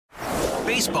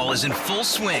Baseball is in full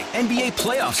swing. NBA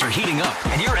playoffs are heating up,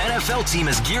 and your NFL team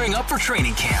is gearing up for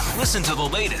training camp. Listen to the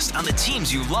latest on the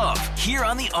teams you love here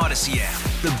on the Odyssey app.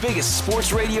 The biggest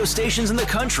sports radio stations in the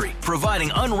country,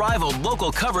 providing unrivaled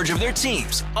local coverage of their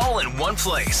teams, all in one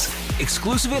place.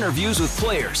 Exclusive interviews with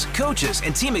players, coaches,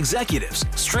 and team executives,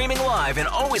 streaming live and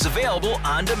always available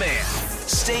on demand.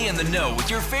 Stay in the know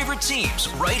with your favorite teams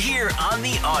right here on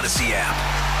the Odyssey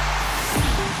app.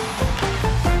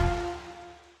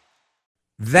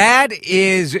 That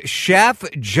is Chef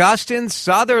Justin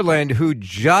Sutherland, who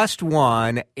just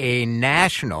won a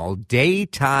National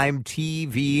Daytime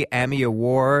TV Emmy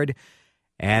Award.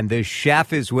 And the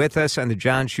chef is with us on the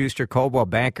John Schuster Coldwell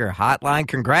Banker Hotline.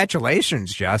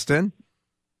 Congratulations, Justin.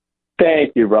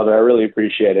 Thank you, brother. I really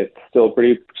appreciate it. Still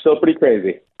pretty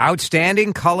crazy.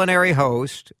 Outstanding Culinary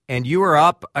Host, and you were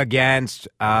up against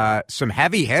some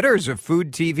heavy hitters of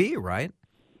food TV, right?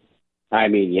 I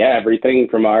mean, yeah, everything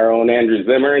from our own Andrew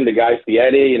Zimmern to Guy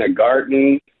Fieri and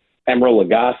Garten, Emeril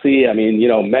Lagasse. I mean,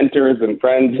 mentors and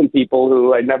friends and people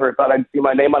who I never thought I'd see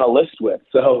my name on a list with.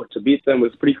 So to beat them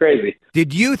was pretty crazy.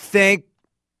 Did you think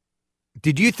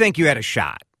you had a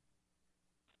shot?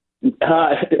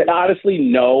 Honestly,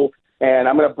 no. And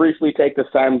I'm going to briefly take this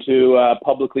time to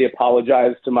publicly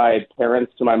apologize to my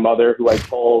parents, to my mother, who I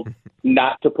told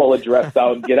not to pull a dress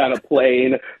out, get on a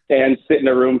plane, and sit in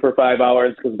a room for 5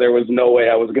 hours because there was no way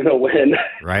I was going to win.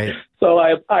 Right. So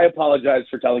I apologize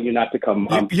for telling you not to come,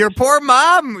 Mom. Your poor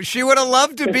mom. She would have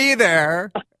loved to be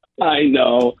there. I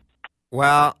know.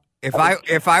 Well, if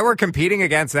I were competing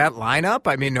against that lineup,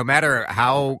 I mean, no matter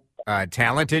how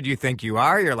talented you think you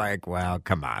are, you're like, well,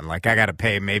 come on. Like, I got to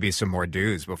pay maybe some more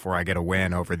dues before I get a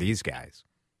win over these guys.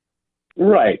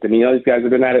 Right. I mean, these guys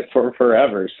have been at it for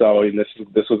forever. So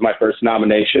this was my first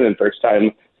nomination and first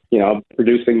time,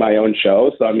 producing my own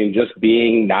show. So, I mean, just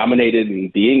being nominated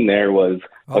and being there was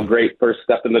a great first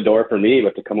step in the door for me.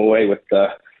 But to come away with the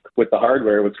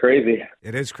hardware was crazy.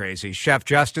 It is crazy. Chef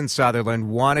Justin Sutherland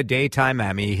won a Daytime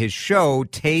Emmy. His show,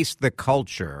 Taste the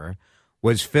Culture,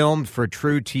 was filmed for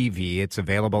True TV. It's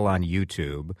available on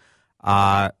YouTube.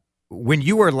 When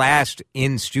you were last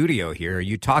in studio here,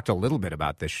 you talked a little bit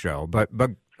about this show, but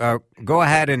go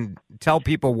ahead and tell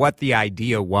people what the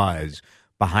idea was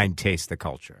behind Taste the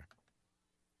Culture.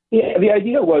 Yeah, the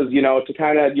idea was, to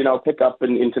kind of, pick up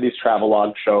into these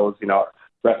travelogue shows,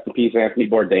 rest in peace, Anthony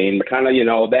Bourdain, but kind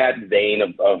of, that vein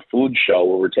of food show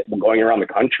where we're going around the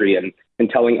country and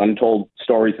telling untold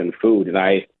stories in food. And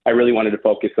I really wanted to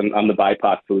focus on the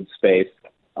BIPOC food space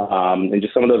and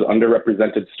just some of those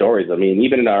underrepresented stories. I mean,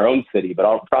 even in our own city, but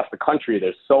all across the country,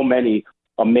 there's so many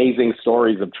amazing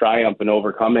stories of triumph and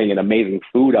overcoming and amazing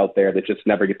food out there that just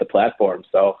never get the platform.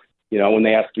 So, when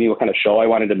they asked me what kind of show I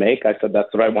wanted to make, I said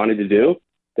that's what I wanted to do.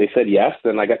 They said yes,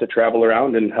 and I got to travel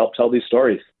around and help tell these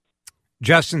stories.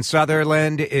 Justin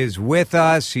Sutherland is with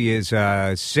us. He is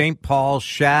a St. Paul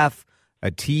chef,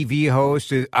 a TV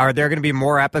host. Are there going to be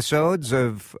more episodes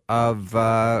of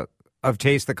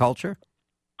Taste the Culture?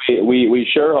 We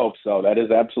sure hope so. That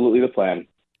is absolutely the plan.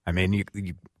 I mean,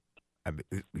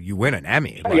 you win an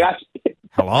Emmy. Like,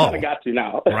 hello, I got to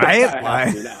now, right? I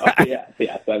have to now.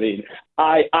 Yes. I mean,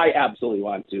 I absolutely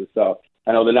want to. So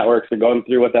I know the networks are going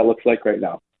through what that looks like right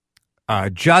now.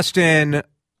 Justin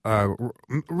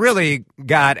really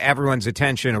got everyone's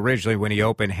attention originally when he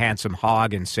opened Handsome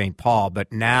Hog in St. Paul,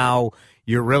 but now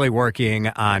you're really working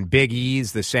on Big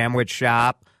E's, the sandwich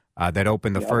shop that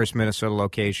opened the first Minnesota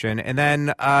location, and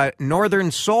then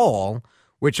Northern Soul,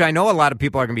 which I know a lot of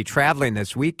people are going to be traveling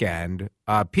this weekend.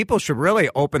 People should really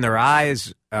open their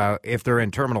eyes if they're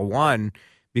in Terminal 1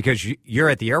 because you're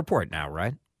at the airport now,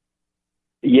 right?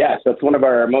 Yes, that's one of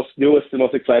our newest and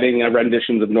most exciting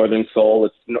renditions of Northern Soul.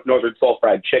 It's Northern Soul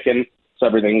fried chicken. So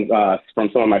everything from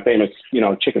some of my famous,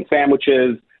 chicken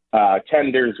sandwiches,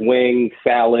 tenders, wings,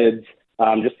 salads,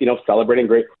 just, celebrating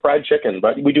great fried chicken.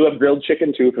 But we do have grilled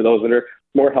chicken, too, for those that are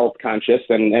more health conscious,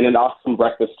 and an awesome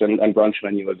breakfast and brunch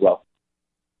menu as well.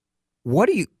 What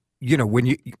do when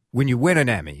you win an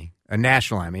Emmy, a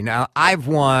national Emmy? Now, I've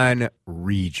won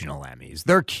regional Emmys.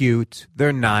 They're cute.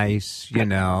 They're nice,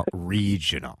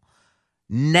 regional.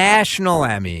 National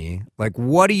Emmy, like,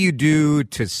 what do you do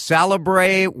to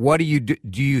celebrate? What do you do?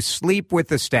 Do you sleep with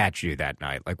the statue that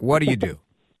night? Like, what do you do?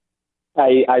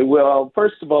 I will.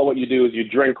 First of all, what you do is you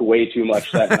drink way too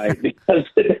much that night because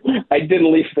I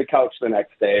didn't leave the couch the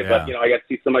next day. Yeah. But, I got to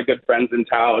see some of my good friends in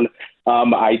town.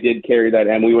 I did carry that,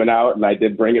 and we went out, and I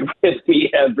did bring it with me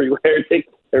everywhere.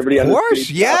 Everybody on the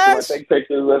streets, yes. Take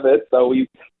pictures with it. So we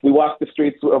walked the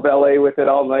streets of LA with it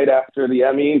all night after the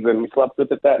Emmys, and we slept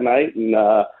with it that night. And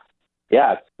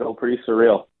it's still pretty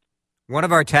surreal. One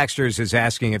of our texters is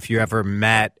asking if you ever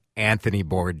met Anthony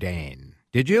Bourdain.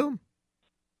 Did you?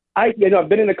 I've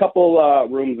been in a couple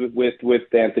rooms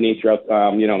with Anthony throughout,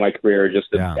 my career,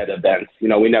 just at events.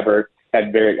 We never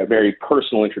had very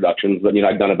personal introductions, but,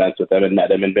 I've done events with him and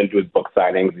met him and been to his book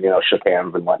signings, shook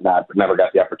hands and whatnot, but never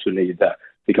got the opportunity to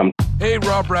become. Hey,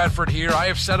 Rob Bradford here. I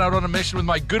have set out on a mission with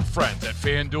my good friends at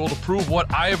FanDuel to prove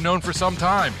what I have known for some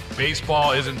time.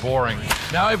 Baseball isn't boring.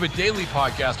 Now I have a daily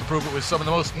podcast to prove it with some of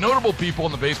the most notable people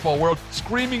in the baseball world,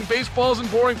 screaming baseball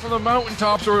isn't boring from the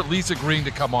mountaintops, or at least agreeing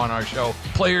to come on our show.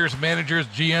 Players, managers,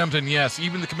 GMs, and yes,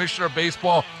 even the commissioner of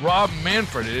baseball, Rob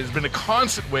Manfred. It has been a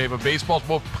constant wave of baseball's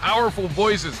most powerful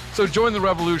voices. So join the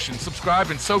revolution.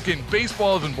 Subscribe and soak in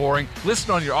Baseball Isn't Boring.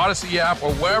 Listen on your Odyssey app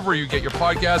or wherever you get your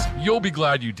podcasts. You'll be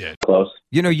glad you did. Close.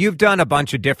 You've done a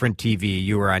bunch of different TV.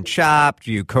 You were on Chopped.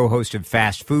 You co-hosted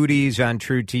Fast Foodies on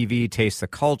True TV, Taste the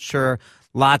Culture,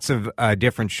 lots of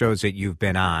different shows that you've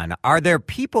been on. Are there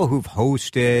people who've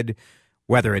hosted,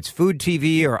 whether it's food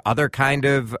TV or other kind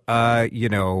of,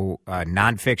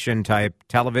 nonfiction type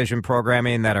television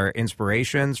programming that are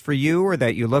inspirations for you or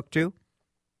that you look to?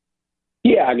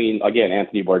 Yeah, again,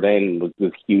 Anthony Bourdain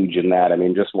was huge in that.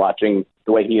 Just watching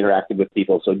the way he interacted with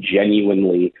people so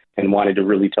genuinely and wanted to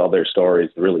really tell their stories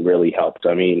really, really helped.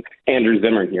 Andrew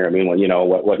Zimmern here,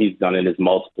 what he's done in his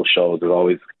multiple shows has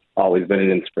always been an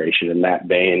inspiration in that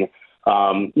vein.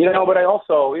 But I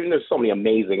also, there's so many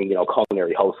amazing,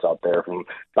 culinary hosts out there, from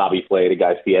Bobby Flay to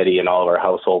Guy Fieri and all of our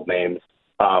household names.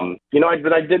 But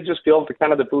I did just feel that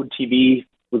kind of the food TV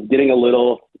was getting a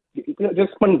little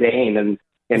just mundane and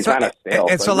kind of stale.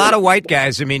 It's a lot of white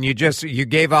guys. You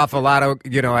gave off a lot of,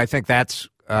 I think that's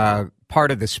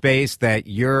part of the space that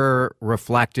you're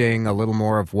reflecting a little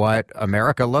more of what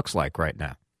America looks like right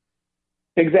now.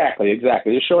 Exactly.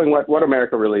 Just showing what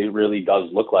America really, really does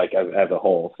look like as a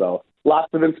whole. So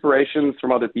lots of inspirations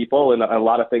from other people and a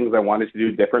lot of things I wanted to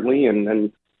do differently,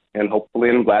 and hopefully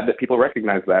I'm glad that people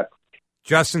recognize that.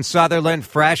 Justin Sutherland,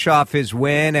 fresh off his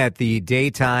win at the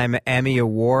Daytime Emmy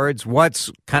Awards,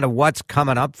 what's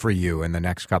coming up for you in the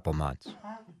next couple months?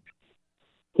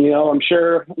 I'm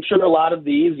sure a lot of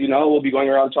these, we'll be going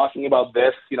around talking about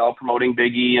this, promoting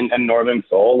Big E and Northern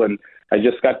Soul. And I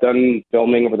just got done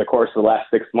filming over the course of the last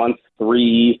 6 months,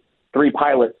 three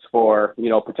pilots for,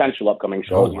 potential upcoming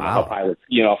shows. Oh, wow.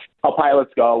 How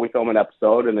pilots go. We film an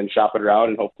episode and then shop it around,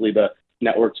 and hopefully the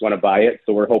networks want to buy it.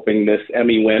 So we're hoping this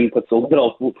Emmy win lights a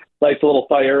little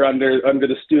fire under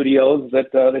the studios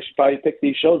that they should probably pick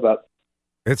these shows up.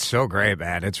 It's so great,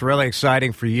 man. It's really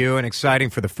exciting for you and exciting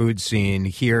for the food scene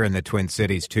here in the Twin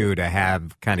Cities, too, to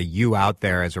have kind of you out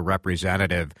there as a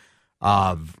representative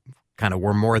of kind of,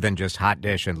 we're more than just Hot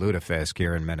Dish and Lutefisk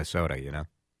here in Minnesota,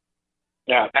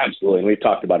 Yeah, absolutely. We've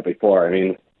talked about it before.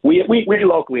 We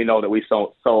locally know that we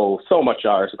so much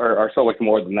are so much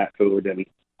more than that food, and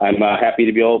I'm happy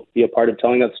to be able to be a part of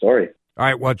telling that story. All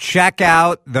right, well, check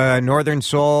out the Northern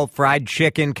Soul fried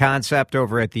chicken concept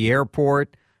over at the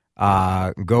airport.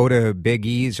 Go to Big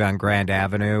E's on Grand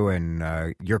Avenue,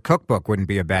 and your cookbook wouldn't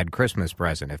be a bad Christmas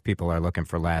present if people are looking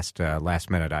for last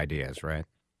minute ideas, right?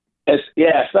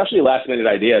 Yeah, especially last minute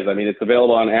ideas. It's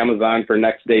available on Amazon for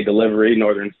next day delivery,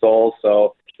 Northern Soul.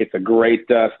 So it's a great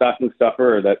stocking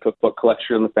stuffer, or that cookbook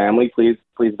collection in the family. Please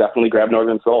definitely grab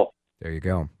Northern Soul. There you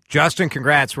go. Justin,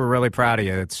 congrats. We're really proud of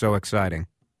you. It's so exciting.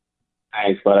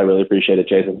 Thanks, bud. I really appreciate it,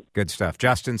 Jason. Good stuff.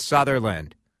 Justin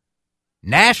Sutherland,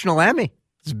 National Emmy.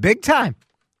 It's big time.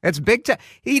 It's big time.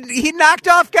 He knocked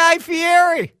off Guy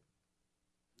Fieri.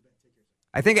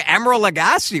 I think Emeril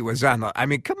Lagasse was on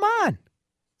the. Come on.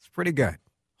 It's pretty good.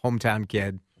 Hometown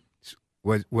kid.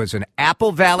 Was an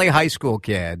Apple Valley High School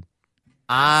kid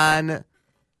on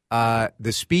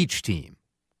the speech team.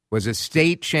 Was a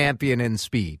state champion in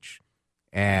speech.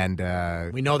 And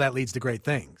we know that leads to great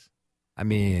things.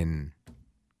 You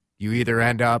either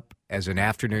end up as an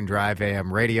afternoon drive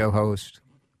AM radio host.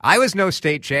 I was no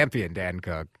state champion, Dan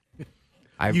Cook.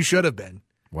 You should have been.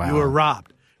 Wow. You were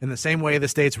robbed in the same way the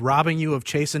state's robbing you of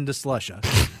Chasen DeSlusha.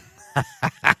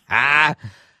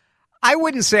 I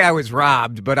wouldn't say I was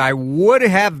robbed, but I would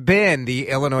have been the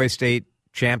Illinois state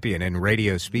champion in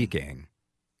radio speaking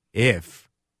if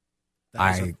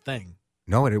that was a thing.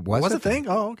 No, it was a thing.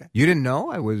 Oh, okay. You didn't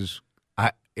know? I was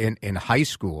in high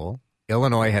school.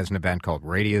 Illinois has an event called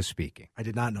Radio Speaking. I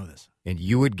did not know this. And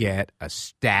you would get a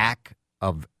stack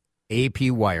of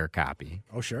AP wire copy.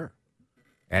 Oh, sure.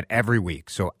 At every week.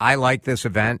 So I like this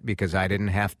event because I didn't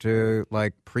have to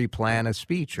pre-plan a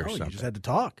speech or something. You just had to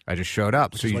talk. I just showed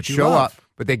up. Which so you'd you show love. up,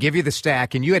 but they give you the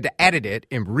stack and you had to edit it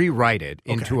and rewrite it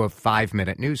into a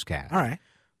 5-minute newscast. All right.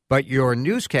 But your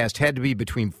newscast had to be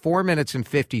between 4 minutes and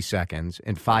 50 seconds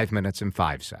and 5 minutes and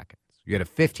 5 seconds. You had a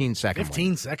 15-second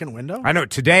 15-second window? I know.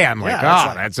 Today I'm like,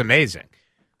 Yeah, that's amazing.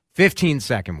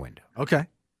 15-second window. Okay.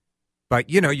 But,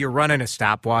 you're running a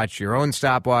stopwatch, your own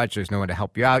stopwatch. There's no one to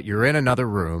help you out. You're in another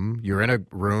room. You're in a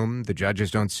room. The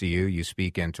judges don't see you. You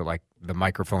speak into, like, the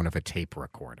microphone of a tape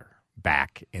recorder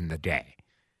back in the day.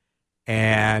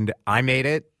 And I made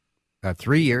it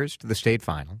 3 years to the state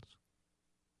finals.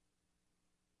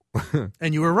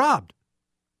 And you were robbed.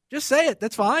 Just say it.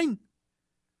 That's fine.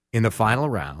 In the final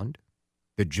round,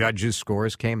 the judges'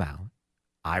 scores came out.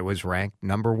 I was ranked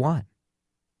number 1.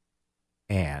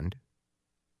 And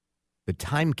the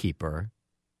timekeeper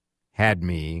had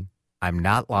me, I'm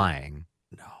not lying,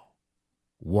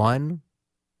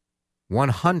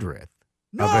 1/100th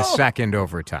of a second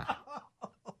over time.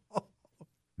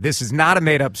 This is not a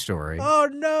made-up story. Oh,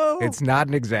 no. It's not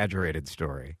an exaggerated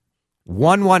story.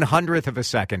 1/100th of a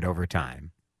second over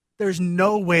time. There's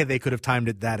no way they could have timed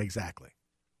it that exactly.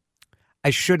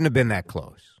 I shouldn't have been that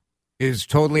close. It is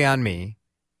totally on me.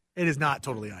 It is not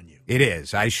totally on you. It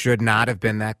is. I should not have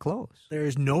been that close. There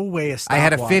is no way a stopwatch. I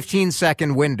had a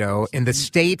 15-second window in the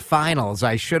state finals.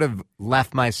 I should have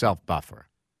left myself buffer.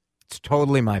 It's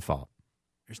totally my fault.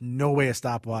 There's no way a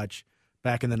stopwatch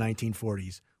back in the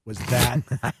 1940s was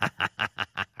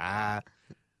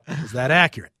that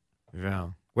accurate. Yeah.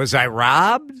 Was I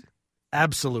robbed?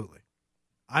 Absolutely.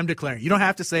 I'm declaring. You don't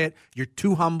have to say it. You're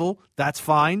too humble. That's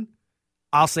fine.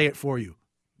 I'll say it for you.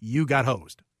 You got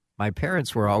hosed. My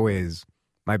parents were always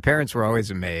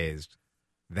amazed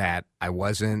that I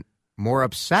wasn't more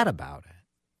upset about it.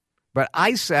 But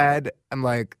I said, I'm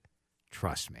like,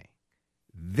 trust me,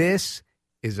 this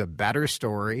is a better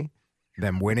story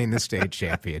than winning the state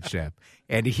championship.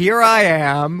 And here I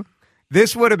am.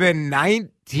 This would have been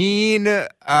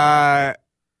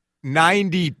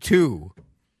 1992.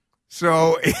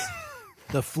 So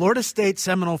the Florida State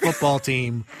Seminole football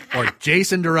team or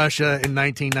Jason DeRusha in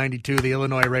 1992, the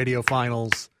Illinois radio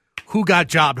finals. Who got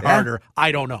jobbed harder?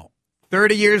 I don't know.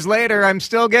 30 years later, I'm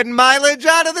still getting mileage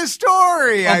out of the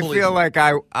story. I feel like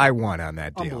I won on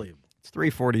that deal. Unbelievable. It's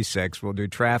 3:46. We'll do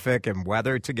traffic and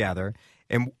weather together.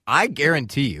 And I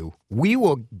guarantee you, we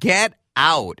will get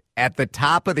out at the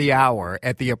top of the hour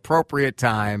at the appropriate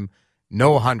time,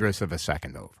 no hundredths of a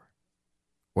second over.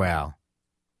 Well,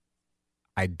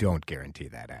 I don't guarantee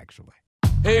that, actually.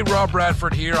 Hey, Rob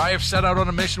Bradford here. I have set out on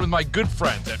a mission with my good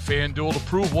friends at FanDuel to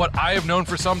prove what I have known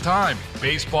for some time.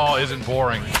 Baseball isn't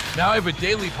boring. Now I have a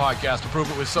daily podcast to prove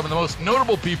it with some of the most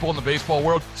notable people in the baseball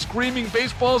world, screaming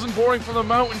baseball isn't boring from the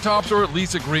mountaintops, or at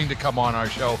least agreeing to come on our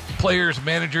show. Players,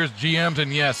 managers, GMs,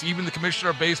 and yes, even the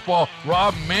commissioner of baseball,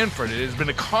 Rob Manfred. It has been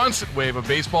a constant wave of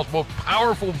baseball's most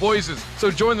powerful voices. So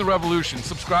join the revolution.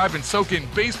 Subscribe and soak in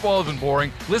Baseball Isn't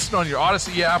Boring. Listen on your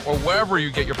Odyssey app or wherever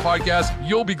you get your podcasts.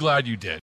 You'll be glad you did.